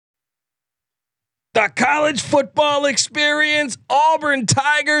The college football experience, Auburn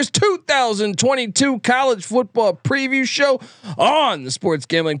Tigers 2022 college football preview show on the Sports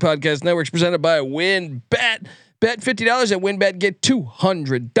Gambling Podcast Network, presented by WinBet. Bet $50 at WinBet, get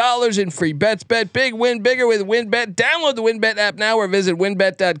 $200 in free bets. Bet big, win bigger with WinBet. Download the WinBet app now or visit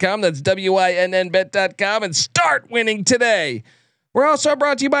winbet.com. That's WINNBet.com and start winning today. We're also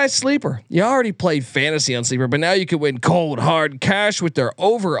brought to you by Sleeper. You already played fantasy on Sleeper, but now you can win cold hard cash with their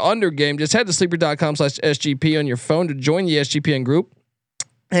over/under game. Just head to sleeper.com/SGP on your phone to join the SGPN group,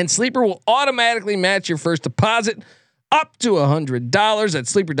 and Sleeper will automatically match your first deposit up to $100 at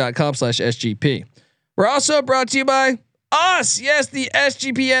sleeper.com/SGP. We're also brought to you by us. Yes, the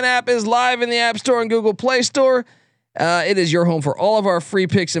SGPN app is live in the App Store and Google Play Store. It is your home for all of our free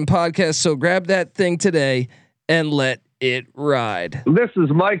picks and podcasts. So grab that thing today and let it ride. This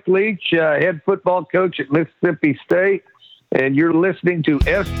is Mike Leach, head football coach at Mississippi State, and you're listening to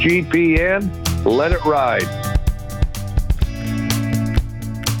SGPN. Let it ride.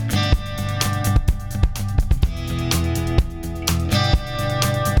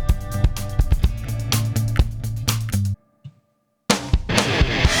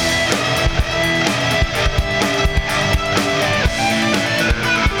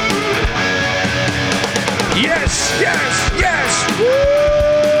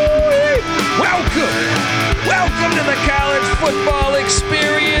 Welcome to the college football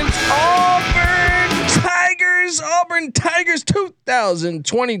experience. Auburn Tigers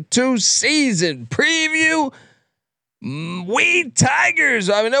 2022 season preview. We Tigers.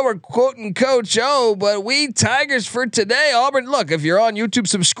 I know we're quoting Coach O, but we Tigers for today. Auburn, look, if you're on YouTube,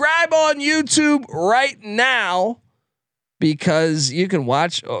 subscribe on YouTube right now, because you can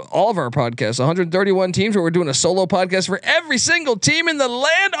watch all of our podcasts, 131 teams, where we're doing a solo podcast for every single team in the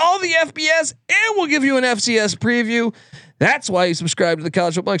land, all the FBS, and we'll give you an FCS preview. That's why you subscribe to the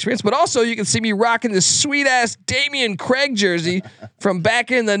college football experience. But also you can see me rocking this sweet ass Damian Craig jersey from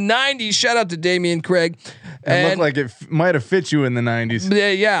back in the 90s. Shout out to Damian Craig. It looked like it might have fit you in the 90s.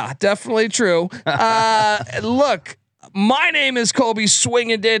 Yeah, definitely true. Look, my name is Colby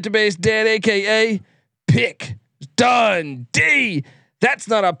Swinging Database Dad, AKA Pick Dundee. That's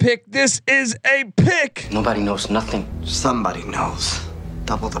not a pick. This is a pick. Nobody knows nothing. Somebody knows.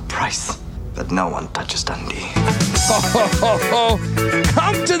 Double the price, but no one touches Dundee.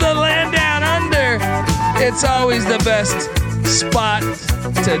 Come to the land down under. It's always the best spot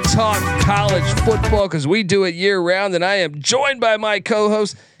to talk college football because we do it year round, and I am joined by my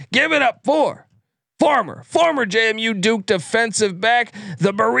co-host. Give it up for former JMU Duke defensive back,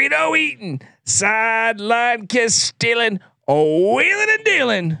 the burrito eating, sideline kiss stealing, wheeling and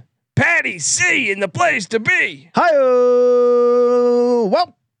dealing, Patty C in the place to be. Hi-oh!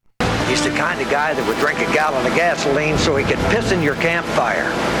 Well, he's the kind of guy that would drink a gallon of gasoline so he could piss in your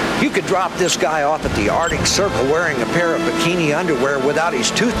campfire. You could drop this guy off at the Arctic Circle wearing a pair of bikini underwear without his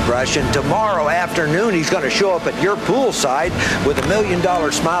toothbrush, and tomorrow afternoon he's going to show up at your poolside with $1 million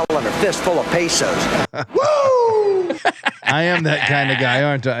smile and a fistful of pesos. Woo! I am that kind of guy,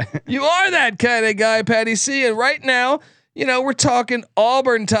 aren't I? You are that kind of guy, Patty C. And right now, you know, we're talking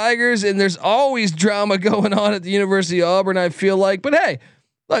Auburn Tigers, and there's always drama going on at the University of Auburn, I feel like. But hey,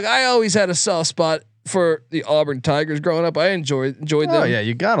 look, I always had a soft spot for the Auburn Tigers growing up. I enjoyed them. Oh yeah,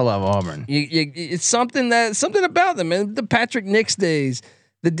 you gotta love Auburn. It's something about them, man. The Patrick Nix days,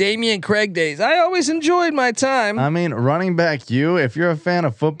 the Damian Craig days. I always enjoyed my time. I mean, running back you. If you're a fan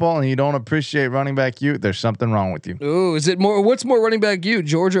of football and you don't appreciate running back you, there's something wrong with you. Ooh, is it more? What's more running back you,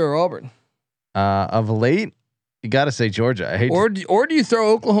 Georgia or Auburn? Of late, you got to say Georgia. I hate. Or do you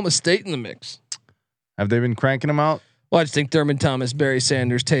throw Oklahoma State in the mix? Have they been cranking them out? Well, I just think Thurman Thomas, Barry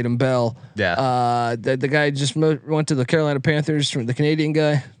Sanders, Tatum Bell. Yeah. The guy just went to the Carolina Panthers, from the Canadian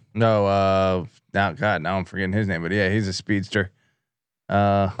guy. No. Now I'm forgetting his name, but yeah, he's a speedster.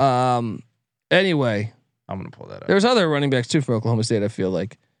 Anyway, I'm gonna pull that up. There's other running backs too for Oklahoma State. I feel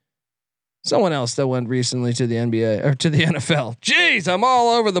like someone else that went recently to the NBA or to the NFL. Jeez, I'm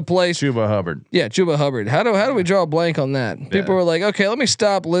all over the place. Chuba Hubbard. Yeah, Chuba Hubbard. How do we draw a blank on that? Yeah. People were like, okay, let me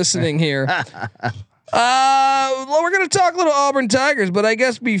stop listening here. Well, we're gonna talk a little Auburn Tigers, but I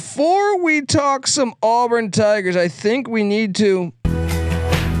guess before we talk some Auburn Tigers, I think we need to.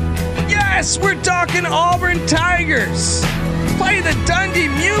 Yes, we're talking Auburn Tigers. Play the Dundee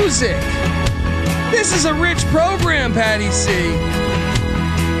music. This is a rich program, Patty C.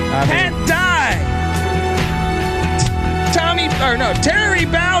 Pat Dye. Terry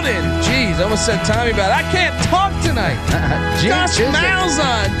Bowden. Jeez, I almost said Tommy Bowden. I can't talk tonight. Josh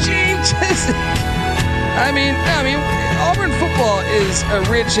Malzahn. Gene Chiswick. I mean, Auburn football is a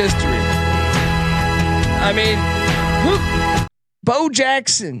rich history. I mean, Bo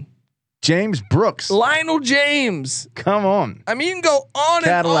Jackson, James Brooks, Lionel James. come on. I mean, you can go on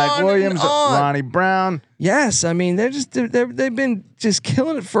Cadillac and on Williams, and on. Ronnie Brown. Yes, I mean they've been just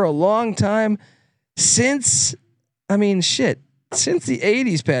killing it for a long time since the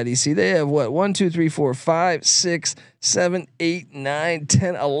 80s, Patty. See, they have what 1, 2, 3, 4, 5, 6, 7, 8, 9,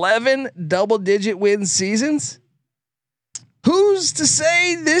 10, 11 double-digit win seasons. Who's to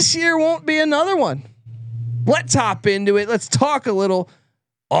say this year won't be another one? Let's hop into it. Let's talk a little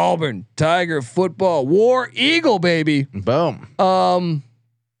Auburn Tiger football. War Eagle, baby. Boom.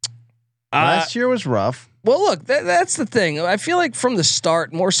 Last year was rough. Well, look, that's the thing. I feel like from the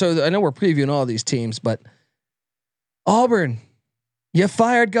start, more so. I know we're previewing all these teams, but Auburn, you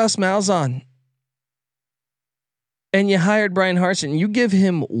fired Gus Malzahn and you hired Brian Harsin. You give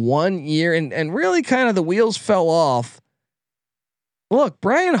him 1 year, and really kind of the wheels fell off. Look,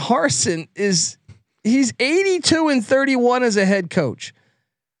 Brian Harsin he's 82-31 as a head coach.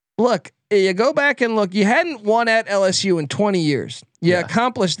 Look, you go back and look, you hadn't won at LSU in 20 years. You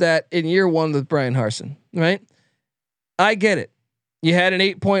accomplished that in year 1 with Brian Harsin, right? I get it. You had an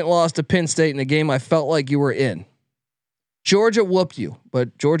 8-point loss to Penn State in a game I felt like you were in. Georgia whooped you,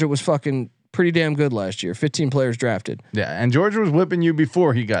 but Georgia was fucking pretty damn good last year. 15 players drafted. Yeah, and Georgia was whipping you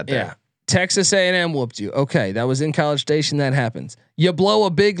before he got there. Yeah. Texas A&M whooped you. Okay, that was in College Station. That happens. You blow a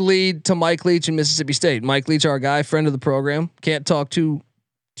big lead to Mike Leach in Mississippi State. Mike Leach, our guy, friend of the program. Can't talk too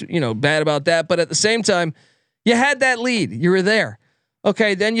bad about that. But at the same time, you had that lead. You were there.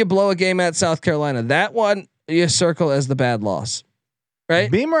 Okay, then you blow a game at South Carolina. That one you circle as the bad loss, right?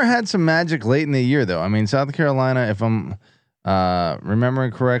 Beamer had some magic late in the year, though. I mean, South Carolina, if I'm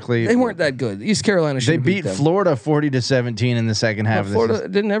remembering correctly, they weren't that good. East Carolina. They beat Florida 40-17 in the second half. Florida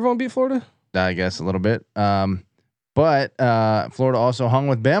didn't everyone beat Florida? I guess a little bit. But Florida also hung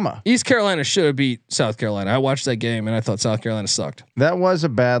with Bama. East Carolina should have beat South Carolina. I watched that game and I thought South Carolina sucked. That was a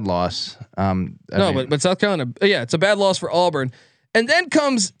bad loss. But South Carolina, it's a bad loss for Auburn. And then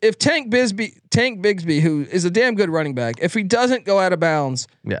comes if Tank Bigsby, who is a damn good running back, if he doesn't go out of bounds,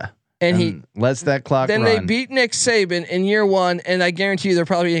 and he lets that clock then run. They beat Nick Saban in year 1, and I guarantee you they're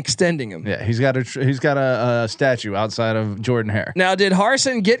probably extending him. Yeah, he's got a statue outside of Jordan Hare. Now, did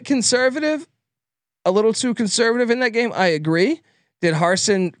Harsin get conservative? A little too conservative in that game? I agree. Did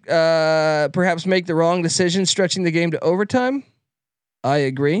Harsin perhaps make the wrong decision, stretching the game to overtime? I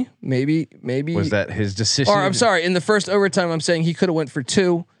agree. Maybe was that his decision? Or I'm sorry, in the first overtime, I'm saying he could have went for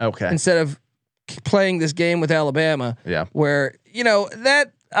 2. Okay. Instead of playing this game with Alabama. Yeah. Where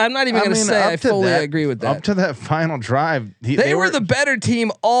that I'm not even going to say I fully agree with that. Up to that final drive, they were the better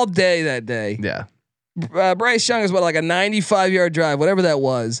team all day that day. Yeah. Bryce Young is like a 95-yard drive, whatever that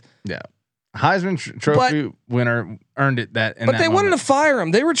was. Yeah. Heisman Trophy winner earned it that. But they wanted to fire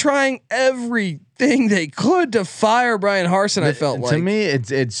him. They were trying everything they could to fire Brian Harsin. I felt like, to me,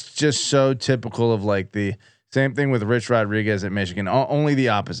 it's just so typical of like the same thing with Rich Rodriguez at Michigan. Only the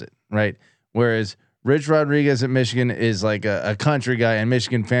opposite, right? Whereas Rich Rodriguez at Michigan is like a country guy, and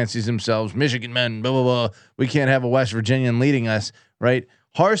Michigan fancies themselves Michigan men. Blah blah blah. We can't have a West Virginian leading us, right?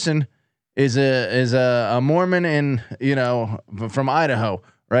 Harsin is a Mormon from Idaho.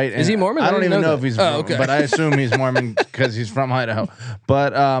 Right? Is he Mormon? I don't even know if he's Mormon, okay. but I assume he's Mormon because he's from Idaho.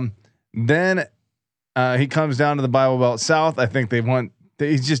 But then he comes down to the Bible Belt South. I think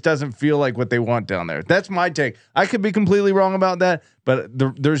he just doesn't feel like what they want down there. That's my take. I could be completely wrong about that, but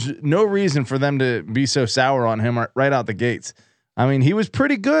there's no reason for them to be so sour on him right out the gates. I mean, he was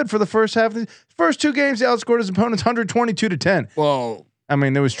pretty good for the first half. The first 2 games, he outscored his opponents 122-10. Well, I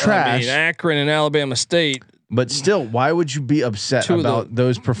mean, there was trash. Akron and Alabama State. But still, why would you be upset about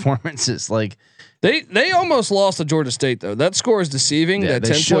those performances? Like they almost lost to Georgia State though. That score is deceiving. Yeah, that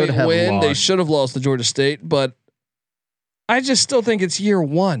 10-point win, they should have lost to Georgia State. But I just still think it's year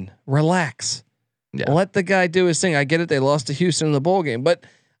 1. Relax. Yeah. Let the guy do his thing. I get it. They lost to Houston in the bowl game, but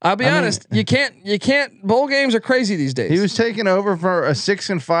I'll be honest. You can't. Bowl games are crazy these days. He was taking over for a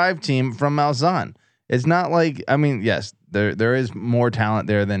 6-5 team from Malzahn. It's not like yes, there is more talent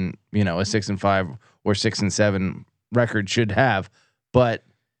there than a 6-5. Or 6-7 record should have, but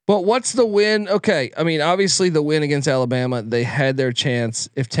what's the win? Okay, I mean, obviously the win against Alabama, they had their chance.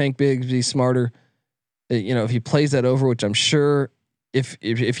 If Tank Bigsby's smarter, if he plays that over, which I'm sure, if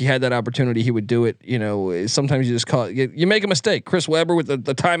he had that opportunity, he would do it. Sometimes you just call it, you make a mistake. Chris Webber with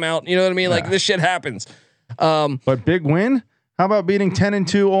the timeout. You know what I mean? Like this shit happens. But big win. How about beating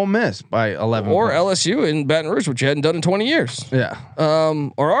 10-2 Ole Miss by 11? Or points. LSU in Baton Rouge, which you hadn't done in 20 years. Yeah.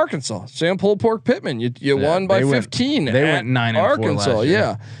 Or Arkansas, Sam Pulled Pork Pittman. You won by 15. They went 9-4 Arkansas. last year.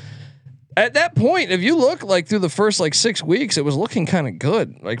 Yeah. At that point, if you look like through the first 6 weeks, it was looking kind of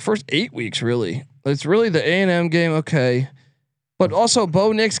good. Like first 8 weeks, really. It's really the A&M game. Okay. But also,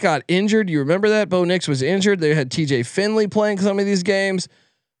 Bo Nix got injured. You remember that? Bo Nix was injured. They had TJ Finley playing some of these games.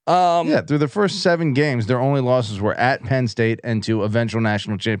 Yeah, through the first 7 games, their only losses were at Penn State and to eventual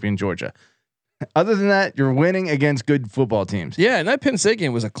national champion Georgia. Other than that, you're winning against good football teams. Yeah, and that Penn State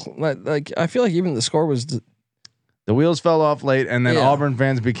game was like I feel like even the score was. The wheels fell off late, and then Yeah. Auburn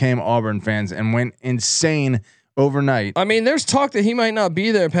fans became Auburn fans and went insane overnight. I mean, there's talk that he might not be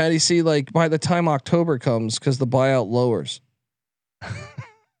there, Patty C. Like by the time October comes, because the buyout lowers,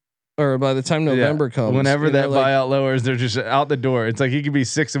 or by the time November comes, Whenever you know, that buyout lowers, they're just out the door. It's like he could be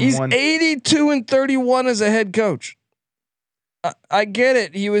 6-1. He's 82-31 as a head coach. I get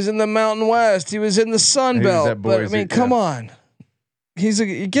it. He was in the Mountain West. He was in the Sun He was Belt. at But I Boise, mean, come on.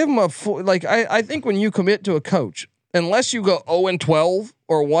 You give him a full, like. I think when you commit to a coach, unless you go 0-12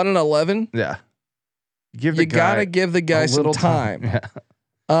 or 1-11, Yeah, you gotta give the guy some time.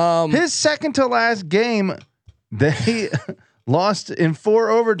 Yeah. His second to last game, they lost in 4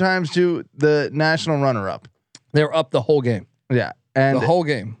 overtimes to the national runner-up. They're up the whole game. Yeah, and The whole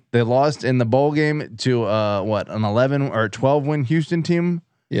game. they lost in the bowl game to an 11 or 12 win Houston team.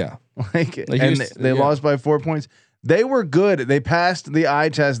 Yeah. Like, The and Houston- they yeah. lost by 4 points. They were good. They passed the eye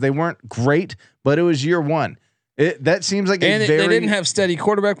test. They weren't great, but it was year 1. That seems like And a very. they didn't have steady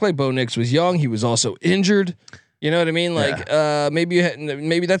quarterback play. Bo Nix was young. He was also injured. You know what I mean? Like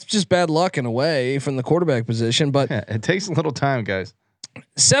maybe that's just bad luck in a way from the quarterback position. But Yeah, it takes a little time, guys.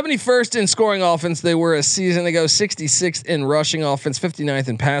 71st in scoring offense. They were a season ago. 66th in rushing offense. 59th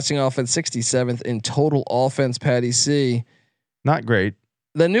in passing offense. 67th in total offense. Patty C. Not great.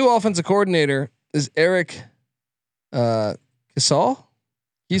 The new offensive coordinator is Eric Kissaw.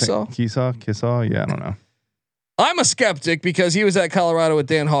 Kisaw. Yeah, I don't know. I'm a skeptic because he was at Colorado with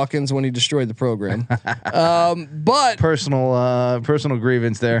Dan Hawkins when he destroyed the program. But Personal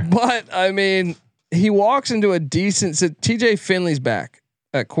grievance there. But I mean, he walks into a decent. So TJ Finley's back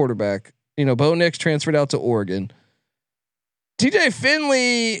at quarterback. You know, Bo Nix transferred out to Oregon. TJ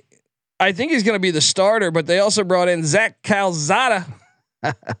Finley, I think he's going to be the starter, but they also brought in Zach Calzada.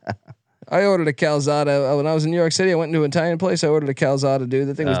 I ordered a calzada when I was in New York City. I went into an Italian place. I ordered a calzada, dude.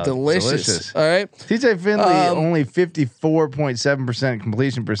 The thing was delicious. All right. TJ Finley only 54.7%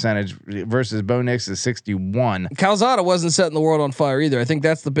 completion percentage versus Bo Nix's 61. Calzada wasn't setting the world on fire either. I think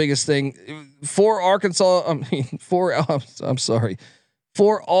that's the biggest thing for Arkansas.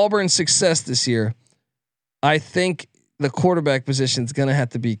 For Auburn's success this year. I think the quarterback position is going to have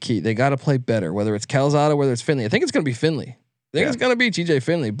to be key. They got to play better, whether it's Calzada, whether it's Finley. I think it's going to be Finley. I think it's going to be TJ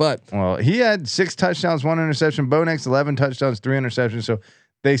Finley, but He had 6 touchdowns, 1 interception. Bo Nix 11 touchdowns, 3 interceptions. So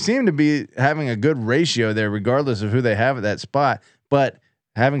they seem to be having a good ratio there, regardless of who they have at that spot. But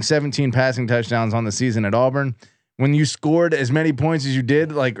having 17 passing touchdowns on the season at Auburn, when you scored as many points as you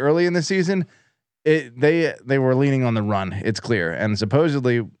did, like early in the season, they were leaning on the run. It's clear, and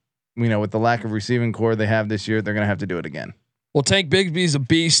supposedly, with the lack of receiving core they have this year, they're going to have to do it again. well, Tank Bigsby's a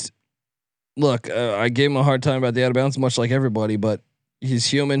beast. Look, I gave him a hard time about the out of bounds, much like everybody, but he's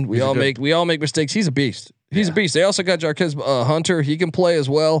human. We all make mistakes. He's a beast. He's a beast. They also got Jarquez Hunter. He can play as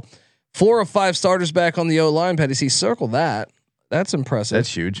well. 4 of 5 starters back on the O line. Petty C, circle that. That's impressive.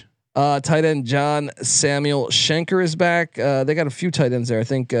 That's huge. Tight end John Samuel Schenker is back. They got a few tight ends there. I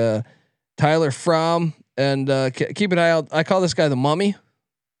think Tyler Fromm and keep an eye out. I call this guy the Mummy.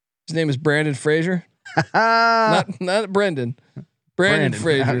 His name is Brandon Frazier. not Brendan. Brandon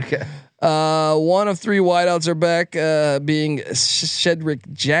Frazier. Okay. 1 of 3 wideouts are back, being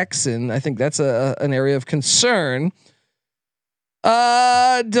Shedrick Jackson. I think that's an area of concern.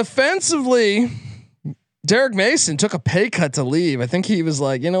 Defensively, Derek Mason took a pay cut to leave. I think he was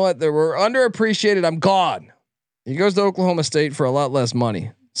like, you know what? They were underappreciated. I'm gone. He goes to Oklahoma State for a lot less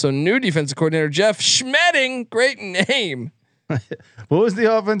money. So new defensive coordinator Jeff Schmedding, great name. What was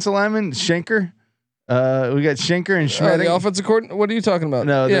the offensive lineman? Schenker? We got Schenker and Schmedding. The offensive coordinator. What are you talking about?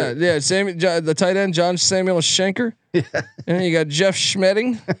 No, yeah. The tight end John Samuel Schenker. Yeah. And then you got Jeff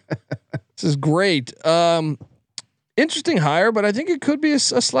Schmedding. This is great. Interesting hire, but I think it could be a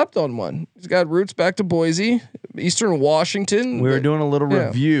slept on one. He's got roots back to Boise, Eastern Washington. We were doing a little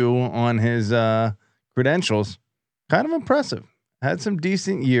review on his credentials. Kind of impressive. Had some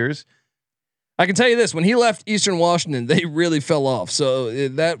decent years. I can tell you this: when he left Eastern Washington, they really fell off. So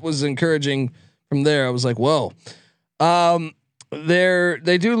that was encouraging. From there, I was like, "Whoa."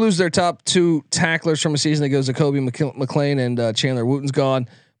 They do lose their top 2 tacklers from a season that goes to Kobe McLean and Chandler Wooten's gone,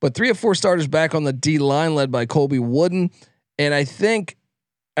 but 3 of 4 starters back on the D line, led by Colby Wooden. And I think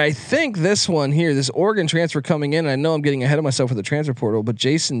this one here, this Oregon transfer coming in. I know I'm getting ahead of myself with the transfer portal, but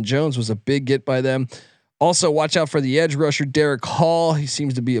Jason Jones was a big get by them. Also, watch out for the edge rusher Derek Hall. He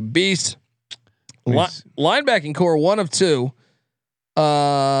seems to be a beast. Linebacking core 1 of 2.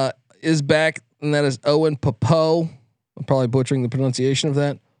 is back, and that is Owen Popo. I'm probably butchering the pronunciation of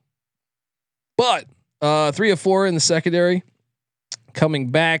that. But 3 of 4 in the secondary, coming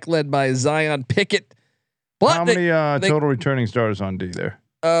back, led by Zion Pickett. But how many total returning starters on D there?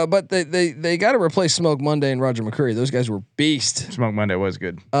 But they got to replace Smoke Monday and Roger McCreary. Those guys were beast. Smoke Monday was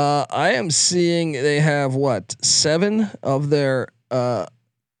good. I am seeing they have 7 of their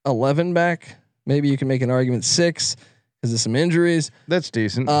 11 back. Maybe you can make an argument 6 because of some injuries. That's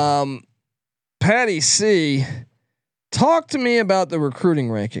decent. Patty C, talk to me about the recruiting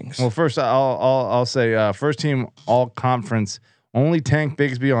rankings. Well, first I'll say first team all conference. Only Tank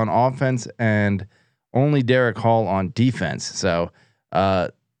Bigsby on offense and only Derek Hall on defense. So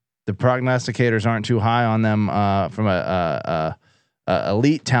the prognosticators aren't too high on them from a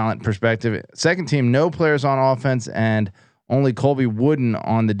elite talent perspective. Second team, no players on offense and only Colby Wooden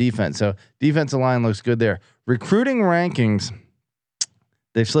on the defense. So defensive line looks good there. Recruiting rankings,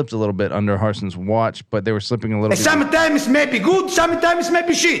 they've slipped a little bit under Harson's watch, but they were slipping a little bit. Sometimes maybe good, sometimes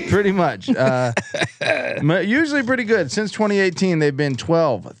maybe shit. Pretty much. Usually pretty good. Since 2018, they've been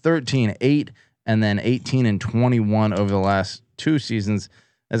 12, 13, 8, and then 18 and 21 over the last 2 seasons.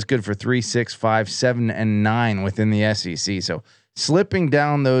 That's good for 3, 6, 5, 7, and 9 within the SEC. So slipping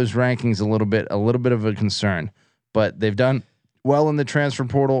down those rankings a little bit of a concern, but they've done well in the transfer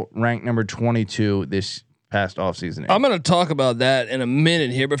portal, ranked number 22 this past offseason. I'm going to talk about that in a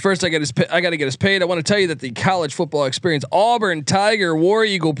minute here, but first I got to get us paid. I want to tell you that the college football experience Auburn Tiger War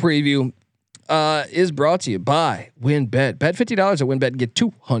Eagle preview is brought to you by WinBet. Bet $50 at WinBet and get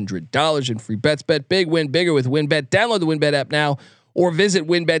 $200 in free bets. Bet big, win bigger with WinBet. Download the WinBet app now or visit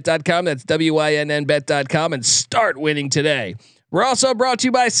winbet.com. That's WINNBet.com and start winning today. We're also brought to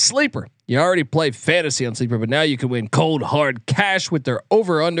you by Sleeper. You already play fantasy on Sleeper, but now you can win cold hard cash with their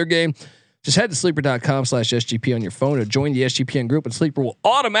over/under game. Just head to sleeper.com/SGP on your phone or join the SGPN group, and Sleeper will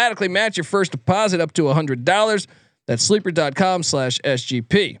automatically match your first deposit up to $100. That's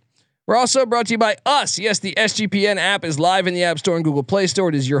sleeper.com/SGP. We're also brought to you by us. Yes, the SGPN app is live in the App Store and Google Play Store.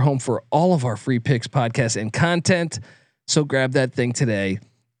 It is your home for all of our free picks, podcasts, and content. So grab that thing today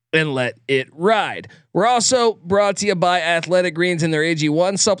and let it ride. We're also brought to you by Athletic Greens and their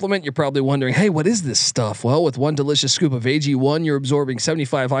AG1 supplement. You're probably wondering, hey, what is this stuff? Well, with one delicious scoop of AG1, you're absorbing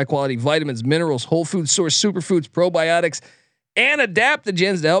 75 high quality vitamins, minerals, whole food source superfoods, probiotics, and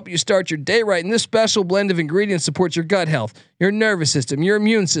adaptogens to help you start your day right. And this special blend of ingredients supports your gut health, your nervous system, your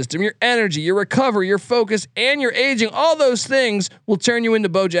immune system, your energy, your recovery, your focus, and your aging. All those things will turn you into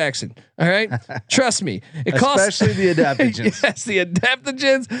Bo Jackson. All right. Trust me. It costs, especially the adaptogens. Yes, the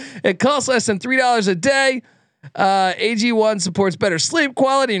adaptogens. It costs less than $3 a day. AG1 supports better sleep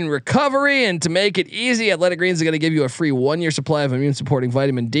quality and recovery. And to make it easy, Athletic Greens is going to give you a free 1-year supply of immune supporting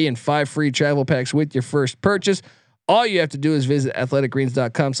vitamin D and 5 free travel packs with your first purchase. All you have to do is visit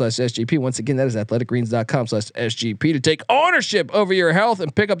athleticgreens.com/SGP. Once again, that is athleticgreens.com/SGP to take ownership over your health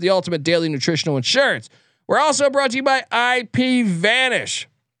and pick up the ultimate daily nutritional insurance. We're also brought to you by IP Vanish.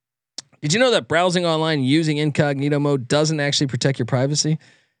 Did you know that browsing online using incognito mode doesn't actually protect your privacy?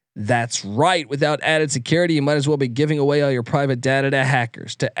 That's right. Without added security, you might as well be giving away all your private data to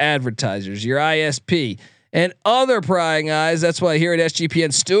hackers, to advertisers, your ISP, and other prying eyes. That's why here at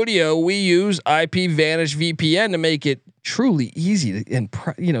SGPN Studio, we use IP Vanish VPN to make it truly easy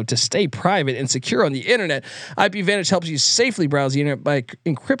to stay private and secure on the internet. IP Vanish helps you safely browse the internet by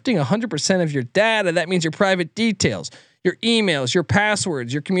encrypting 100% of your data. That means your private details, your emails, your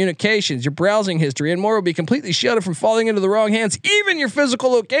passwords, your communications, your browsing history, and more will be completely shielded from falling into the wrong hands. Even your physical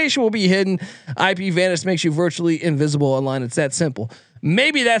location will be hidden. IP Vanish makes you virtually invisible online. It's that simple.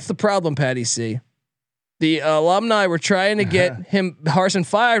 Maybe that's the problem, Patty C. The alumni were trying to get Harson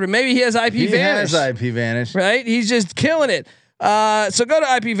fired, but maybe he has IP Vanish. He has IP Vanish. Right? He's just killing it. So go to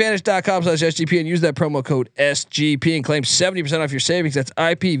ipvanish.com/SGP and use that promo code SGP and claim 70% off your savings. That's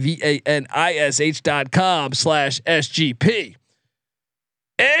ipvanish.com/SGP.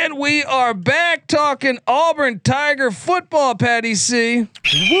 And we are back talking Auburn Tiger football, Patty C. War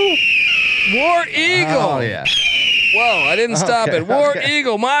Eagle. Oh, yeah. Whoa, I didn't stop it. War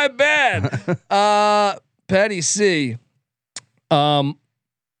Eagle, my bad. Patty C. I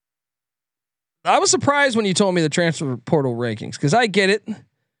was surprised when you told me the transfer portal rankings because I get it.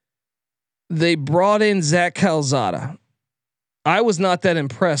 They brought in Zach Calzada. I was not that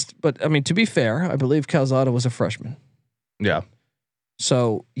impressed, but I mean, to be fair, I believe Calzada was a freshman. Yeah.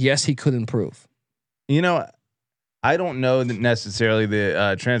 So yes, he could improve. You know, I don't know that necessarily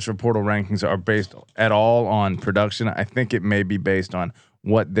the transfer portal rankings are based at all on production. I think it may be based on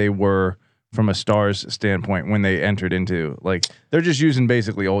what they were from a Stars standpoint when they entered into they're just using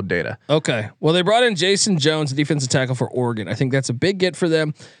basically old data. Okay. Well, they brought in Jason Jones, defensive tackle for Oregon. I think that's a big get for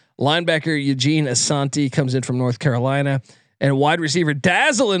them. Linebacker Eugene Asante comes in from North Carolina, and wide receiver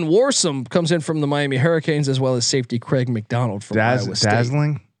Dazzling Warsome comes in from the Miami Hurricanes, as well as safety Craig McDonald from Iowa State.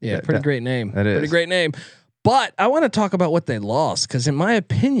 Dazzling? Yeah, pretty great name. That is pretty great name. But I want to talk about what they lost, because in my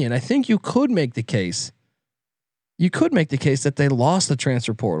opinion, I think you could make the case. You could make the case that they lost the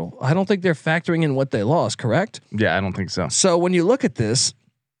transfer portal. I don't think they're factoring in what they lost. Correct? Yeah, I don't think so. So when you look at this,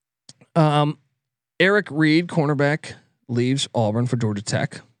 Eric Reed, cornerback, leaves Auburn for Georgia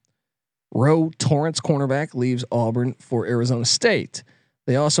Tech. Roe Torrance, cornerback, leaves Auburn for Arizona State.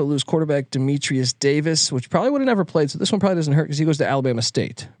 They also lose quarterback Demetrius Davis, which probably would have never played. So this one probably doesn't hurt because he goes to Alabama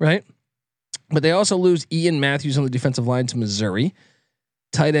State, right? But they also lose Ian Matthews on the defensive line to Missouri.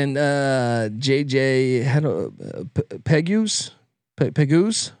 Tight end JJ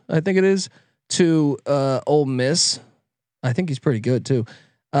Pegus, I think it is, to Ole Miss. I think he's pretty good too.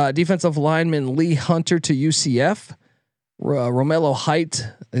 Defensive lineman Lee Hunter to UCF. Romello Height,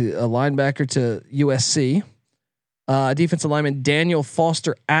 a linebacker to USC. Defensive lineman Daniel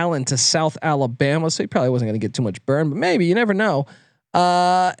Foster Allen to South Alabama. So he probably wasn't going to get too much burn, but maybe, you never know.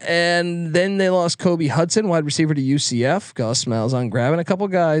 And then they lost Kobe Hudson, wide receiver to UCF. Gus Malzahn grabbing a couple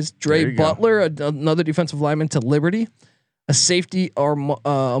guys. Dre Butler, another defensive lineman to Liberty. A safety,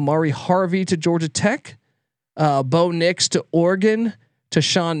 Amari Harvey to Georgia Tech. Bo Nix to Oregon. To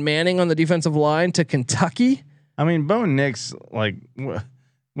Sean Manning on the defensive line to Kentucky. I mean, Bo Nix, what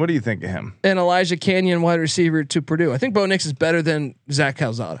do you think of him? And Elijah Canyon, wide receiver to Purdue. I think Bo Nix is better than Zach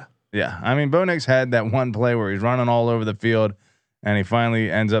Calzada. Yeah, I mean, Bo Nix had that one play where he's running all over the field, and he finally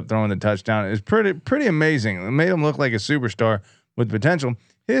ends up throwing the touchdown. It's pretty amazing. It made him look like a superstar with potential.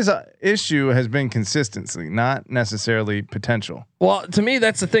 His issue has been consistency, not necessarily potential. Well, to me,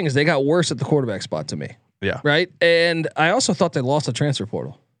 that's the thing, is they got worse at the quarterback spot to me. Yeah. Right. And I also thought they lost the transfer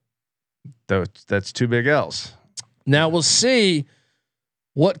portal. That's two big L's. Now we'll see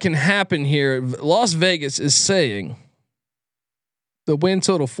what can happen here. Las Vegas is saying the win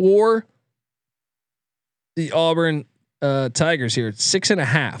total for the Auburn Tigers here, it's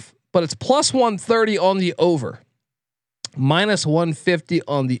 6.5, but it's plus 130 on the over, minus 150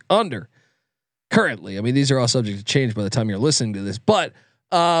 on the under. Currently, I mean, these are all subject to change by the time you're listening to this, but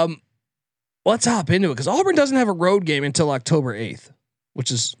let's hop into it, because Auburn doesn't have a road game until October 8th, which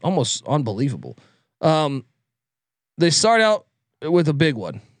is almost unbelievable. They start out with a big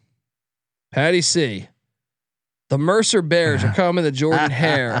one. Patty C. The Mercer Bears are coming to Jordan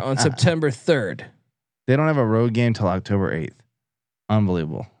Hare on September 3rd. They don't have a road game till October 8th.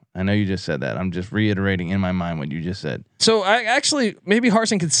 Unbelievable. I know you just said that. I'm just reiterating in my mind what you just said. So I actually, maybe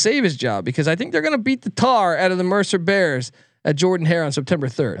Harsin could save his job, because I think they're going to beat the tar out of the Mercer Bears at Jordan Hare on September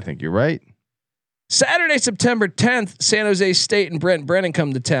 3rd. I think you're right. Saturday, September 10th, San Jose State and Brent Brennan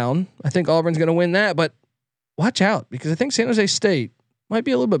come to town. I think Auburn's going to win that, but watch out, because I think San Jose State might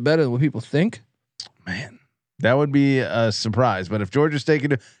be a little bit better than what people think. Man, that would be a surprise. But if Georgia State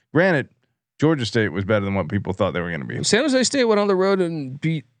could, granted, Georgia State was better than what people thought they were going to be. San Jose State went on the road and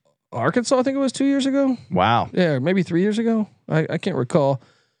beat Arkansas. I think it was 2 years ago. Wow. Yeah, maybe 3 years ago. I can't recall.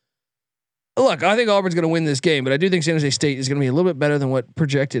 Look, I think Auburn's going to win this game, but I do think San Jose State is going to be a little bit better than what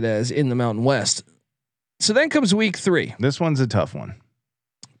projected as in the Mountain West. So then comes week 3. This one's a tough one.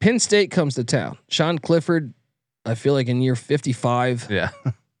 Penn State comes to town. Sean Clifford, I feel like in year 55. Yeah.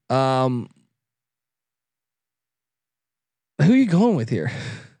 Who are you going with here?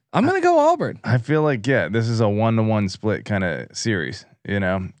 I'm going to go Auburn. I feel like, this is a 1-to-1 split kind of series, and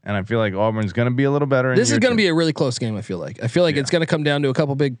I feel like Auburn's going to be a little better. This is going to be a really close game. I feel like it's going to come down to a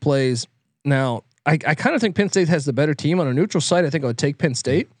couple big plays. Now, I kind of think Penn State has the better team on a neutral site. I think I would take Penn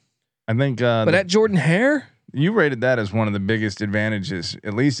State. I think, but at Jordan Hare, you rated that as one of the biggest advantages,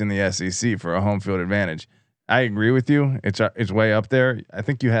 at least in the SEC, for a home field advantage. I agree with you. It's way up there. I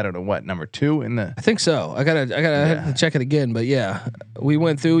think you had it at what, number 2 in the. I think so. I have to check it again, but yeah, we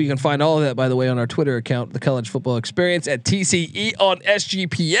went through. You can find all of that, by the way, on our Twitter account, the College Football Experience at TCE on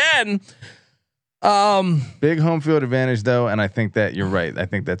SGPN. Big home field advantage though, and I think that you're right. I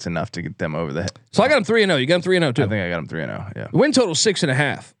think that's enough to get them over the head. So I got them 3-0. You got them 3-0 too. I think I got them 3-0. Yeah. Win total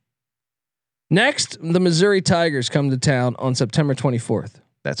 6.5. Next, the Missouri Tigers come to town on September 24th.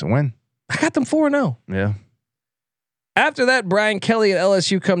 That's a win. I got them 4-0. Yeah. After that, Brian Kelly and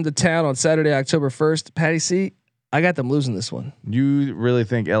LSU come to town on Saturday, October 1st. Patty C, I got them losing this one. You really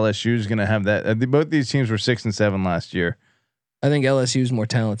think LSU is going to have that? Both these teams were 6 and 7 last year. I think LSU is more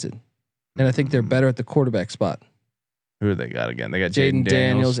talented, and I think they're better at the quarterback spot. Who do they got again? They got Jaden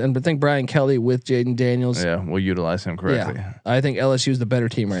Daniels, and I think Brian Kelly with Jaden Daniels. Yeah, we'll utilize him correctly. Yeah, I think LSU is the better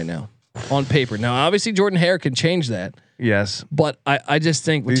team right now. on paper. Now, obviously, Jordan Hare can change that. Yes, but I just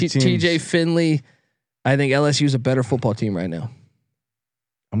think with TJ Finley, I think LSU is a better football team right now.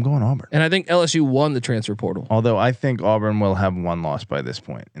 I'm going Auburn, and I think LSU won the transfer portal. Although I think Auburn will have one loss by this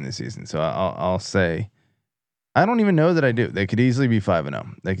point in the season, so I'll say. I don't even know that I do. They could easily be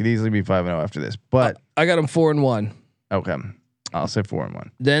 5-0. They could easily be 5-0 after this. But I got them 4-1. Okay, I'll say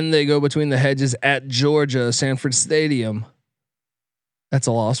 4-1. Then they go between the hedges at Georgia, Sanford Stadium. That's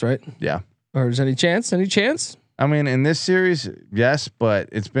a loss, right? Yeah. Or is any chance? Any chance? I mean, in this series, yes, but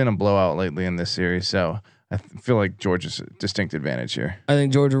it's been a blowout lately in this series, so I feel like Georgia's a distinct advantage here. I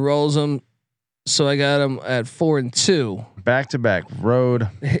think Georgia rolls them, so I got them at 4-2. Back-to-back road.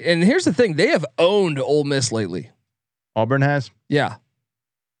 And here's the thing: they have owned Ole Miss lately. Auburn has. Yeah. I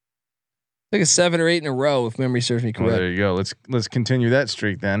think it's 7 or 8 in a row, if memory serves me correct. Well, there you go. Let's continue that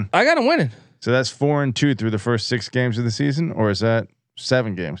streak then. I got them winning. So that's 4-2 through the first 6 games of the season, or is that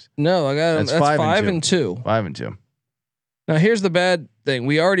 7 games? No, I got them. That's 5-2. 5-2. Now here's the bad thing: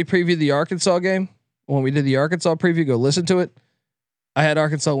 we already previewed the Arkansas game. When we did the Arkansas preview, go listen to it. I had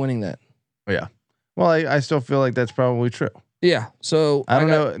Arkansas winning that. Yeah. Well, I still feel like that's probably true. Yeah. So I don't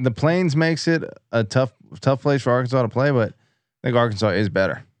know. The Plains makes it a tough place for Arkansas to play, but I think Arkansas is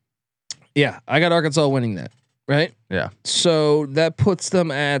better. Yeah, I got Arkansas winning that. Right. Yeah. So that puts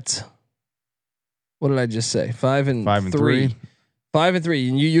them at, what did I just say? 5-3. 5-3.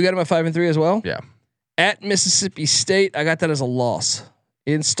 And you got them at 5-3 as well. Yeah. At Mississippi State, I got that as a loss.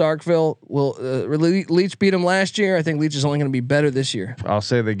 In Starkville, Leach beat them last year. I think Leach is only going to be better this year. I'll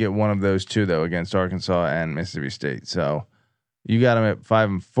say they get one of those two though against Arkansas and Mississippi State. So you got them at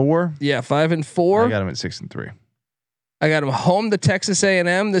 5-4. Yeah, 5-4. I got them at 6-3. I got them home to Texas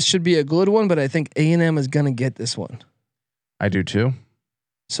A&M. This should be a good one, but I think A&M is going to get this one. I do too.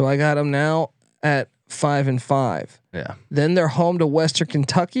 So I got them now at 5-5. Yeah. Then they're home to Western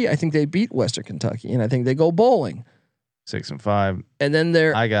Kentucky. I think they beat Western Kentucky, and I think they go bowling. 6-5. And then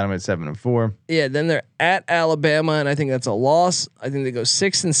I got them at 7-4. Yeah. Then they're at Alabama, and I think that's a loss. I think they go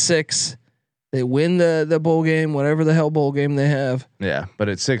 6-6. They win the bowl game, whatever the hell bowl game they have. Yeah, but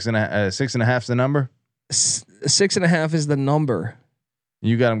at 6.5 is the number. 6.5 is the number.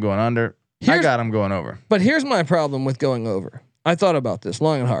 You got them going under. I got them going over. But here's my problem with going over. I thought about this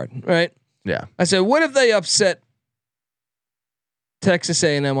long and hard. Right. Yeah. I said, what if they upset Texas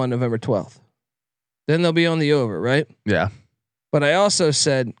A&M on November 12th? Then they'll be on the over, right? Yeah. But I also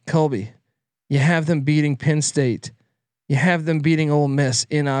said, Colby, you have them beating Penn State. You have them beating Ole Miss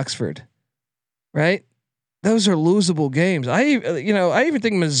in Oxford, right? Those are losable games. I even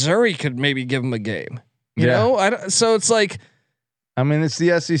think Missouri could maybe give them a game. You know, so it's like, I mean, it's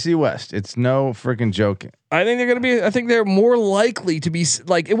the SEC West. It's no freaking joking. I think they're going to be. I think they're more likely to be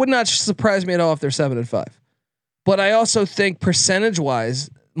like. It would not surprise me at all if they're 7-5. But I also think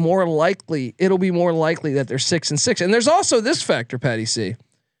percentage-wise, more likely it'll be more likely that they're 6-6. And there's also this factor, Patty C.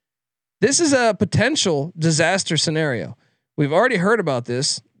 This is a potential disaster scenario. We've already heard about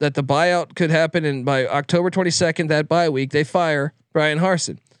this, that the buyout could happen, and by October 22nd, that bye week, they fire Brian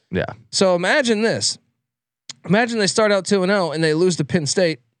Harsin. Yeah. So imagine this. Imagine they start out 2-0 and they lose to Penn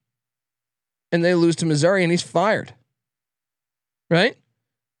State and they lose to Missouri and he's fired. Right?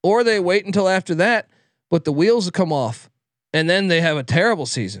 Or they wait until after that, but the wheels will come off and then they have a terrible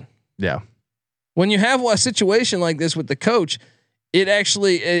season. Yeah. When you have a situation like this with the coach, it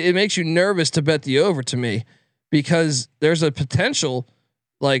makes you nervous to bet the over to me, because there's a potential,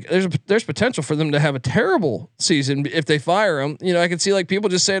 like there's potential for them to have a terrible season if they fire him. You know, I can see like people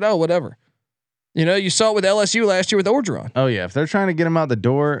just saying, "Oh, whatever." You know, you saw it with LSU last year with Orgeron. Oh yeah, if they're trying to get him out the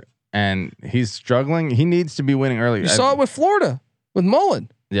door and he's struggling, he needs to be winning early. You saw it with Florida with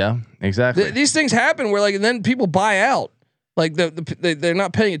Mullen. Yeah, exactly. These things happen where like, and then people buy out. Like they're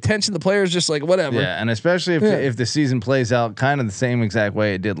not paying attention. The players just like whatever. Yeah, and especially if the season plays out kind of the same exact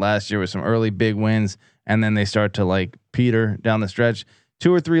way it did last year with some early big wins, and then they start to like peter down the stretch.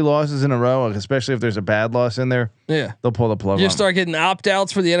 2 or 3 losses in a row, especially if there's a bad loss in there. Yeah, they'll pull the plug. You start getting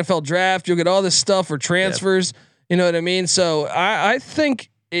opt-outs for the NFL draft. You'll get all this stuff for transfers. Yep. You know what I mean? So I think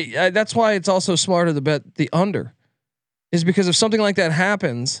that's why it's also smarter to bet the under, is because if something like that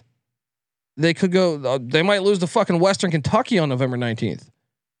happens, they could go. They might lose to fucking Western Kentucky on November 19th.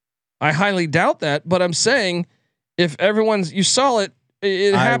 I highly doubt that, but I'm saying if you saw it.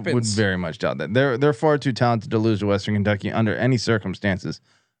 It happens. I would very much doubt that. They're far too talented to lose to Western Kentucky under any circumstances.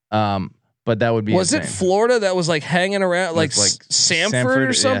 But that would be. Was insane. it Florida that was like hanging around, like Samford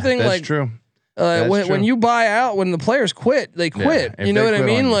or something? Yeah, that's like true. When you buy out, when the players quit, they quit. You know what I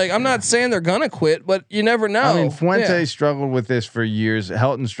mean? Like I'm not saying they're gonna quit, but you never know. I mean, Fuente struggled with this for years.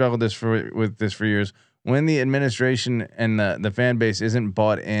 Helton struggled with this for years. When the administration and the fan base isn't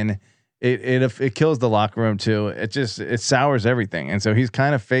bought in it kills the locker room too. It sours everything, and so he's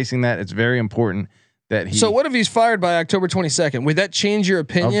kind of facing that. It's very important that he. So what if he's fired by October 22nd? Would that change your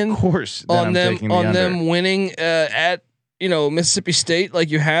opinion? Of course, on them winning at Mississippi State like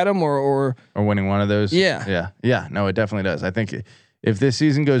you had them, or winning one of those. Yeah. No, it definitely does. I think if this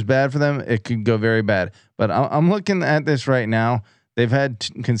season goes bad for them, it could go very bad. But I'm looking at this right now. They've had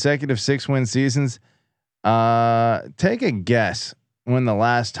consecutive 6-win seasons. Take a guess when the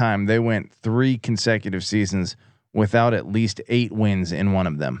last time they went 3 consecutive seasons without at least 8 wins in one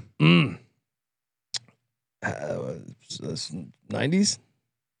of them. 90s.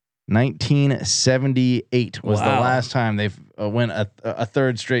 1978 was the last time they've went a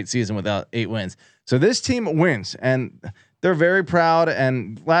third straight season without 8 wins. So this team wins, and they're very proud.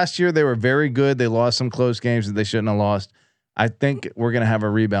 And last year they were very good. They lost some close games that they shouldn't have lost. I think we're going to have a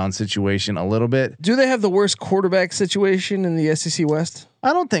rebound situation a little bit. Do they have the worst quarterback situation in the SEC West?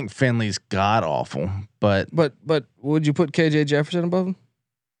 I don't think Finley's god awful, but would you put KJ Jefferson above him?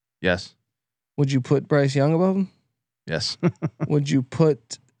 Yes. Would you put Bryce Young above him? Yes. Would you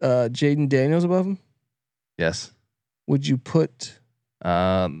put Jaden Daniels above him? Yes. Would you put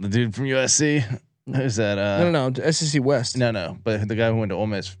the dude from USC? Who's that? No, SEC West. No, but the guy who went to Ole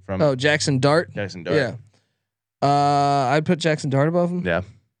Miss from Jackson Dart. Yeah. I'd put Jackson Dart above him. Yeah.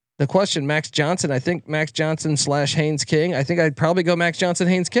 The question, Max Johnson. I think Max Johnson / Haynes King. I think I'd probably go Max Johnson,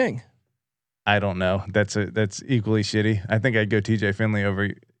 Haynes King. I don't know. That's equally shitty. I think I'd go TJ Finley over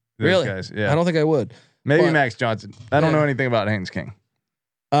those guys. Yeah. I don't think I would. Maybe Max Johnson. I don't know anything about Haynes King.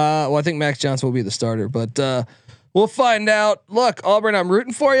 Well, I think Max Johnson will be the starter, but we'll find out. Look, Auburn, I'm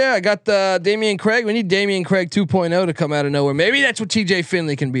rooting for you. I got Damian Craig. We need Damian Craig 2.0 to come out of nowhere. Maybe that's what TJ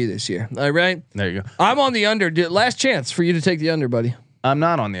Finley can be this year. All right. There you go. I'm on the under. Last chance for you to take the under, buddy. I'm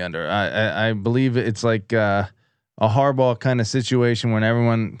not on the under. I believe it's like a Harbaugh kind of situation when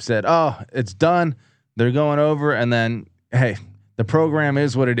everyone said, "Oh, it's done. They're going over," and then, hey, the program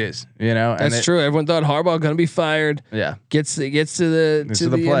is what it is. That's true. Everyone thought Harbaugh going to be fired. Yeah, gets to the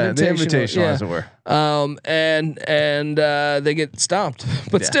invitation, as it were. And they get stomped,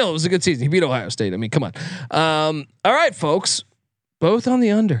 but still, it was a good season. He beat Ohio State. I mean, come on. All right, folks. Both on the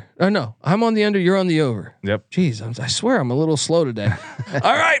under. Oh no, I'm on the under. You're on the over. Yep. Jeez, I swear I'm a little slow today.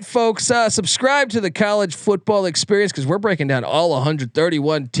 All right, folks. Subscribe to the College Football Experience because we're breaking down all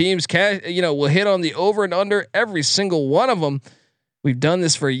 131 teams. We'll hit on the over and under every single one of them. We've done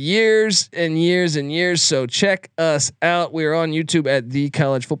this for years and years and years. So check us out. We are on YouTube at the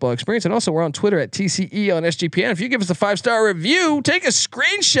College Football Experience, and also we're on Twitter at TCE on SGPN. If you give us a 5-star review, take a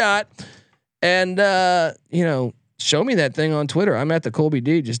screenshot, and show me that thing on Twitter. I'm at the Colby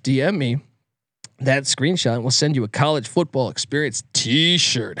D. Just DM me that screenshot and we'll send you a College Football Experience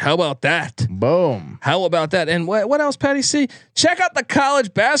t-shirt. How about that? Boom. How about that? And what else, Patty C? Check out the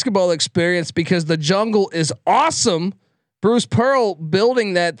College Basketball Experience because the jungle is awesome. Bruce Pearl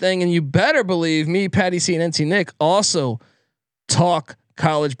building that thing, and you better believe me, Patty C and NC Nick also talk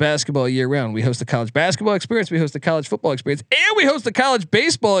college basketball year round. We host the College Basketball Experience, we host the College Football Experience, and we host the College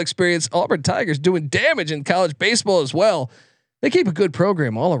Baseball Experience. Auburn Tigers doing damage in college baseball as well. They keep a good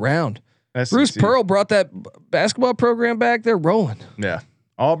program all around. Bruce Pearl brought that basketball program back. They're rolling. Yeah.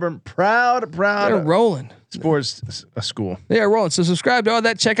 Auburn, proud. They're rolling. Sports a school. They are rolling. So subscribe to all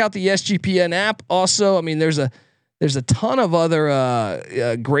that. Check out the SGPN app. Also, I mean, there's a ton of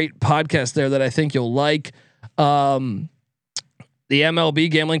other great podcasts there that I think you'll like. The MLB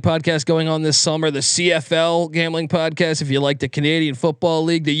gambling podcast going on this summer, the CFL gambling podcast, if you like the Canadian Football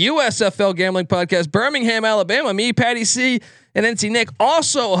League, the USFL gambling podcast, Birmingham, Alabama, me, Patty C, and NC Nick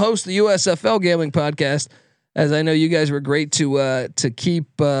also host the USFL gambling podcast. As I know you guys were great to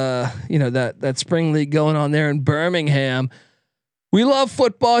keep that spring league going on there in Birmingham. We love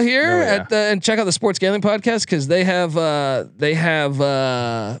football here and check out the Sports Gambling Podcast because they have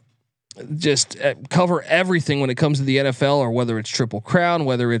just cover everything when it comes to the NFL, or whether it's Triple Crown,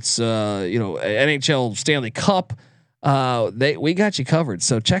 whether it's NHL Stanley Cup. We got you covered.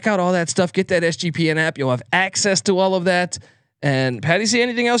 So check out all that stuff. Get that SGPN app. You'll have access to all of that. And Patty, see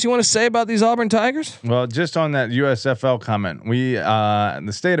anything else you want to say about these Auburn Tigers? Well, just on that USFL comment,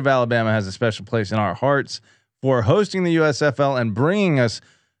 the state of Alabama has a special place in our hearts for hosting the USFL and bringing us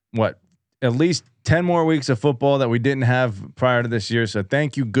at least 10 more weeks of football that we didn't have prior to this year. So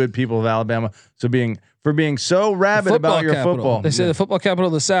thank you, good people of Alabama, for being so rabid about your football. They say the football capital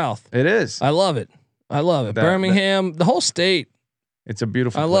of the South. It is. I love it. Birmingham, the whole state. It's a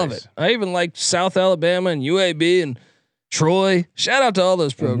beautiful place. I love it. I even like South Alabama and UAB and Troy. Shout out to all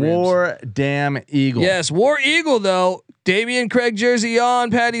those programs. War damn Eagle. Yes, War Eagle though. Damian Craig jersey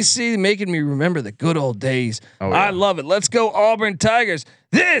on, Patty C, making me remember the good old days. Oh, yeah. I love it. Let's go Auburn Tigers.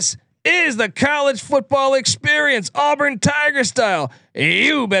 This is the college football experience, Auburn Tiger style.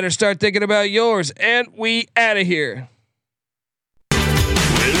 You better start thinking about yours, and we out of here.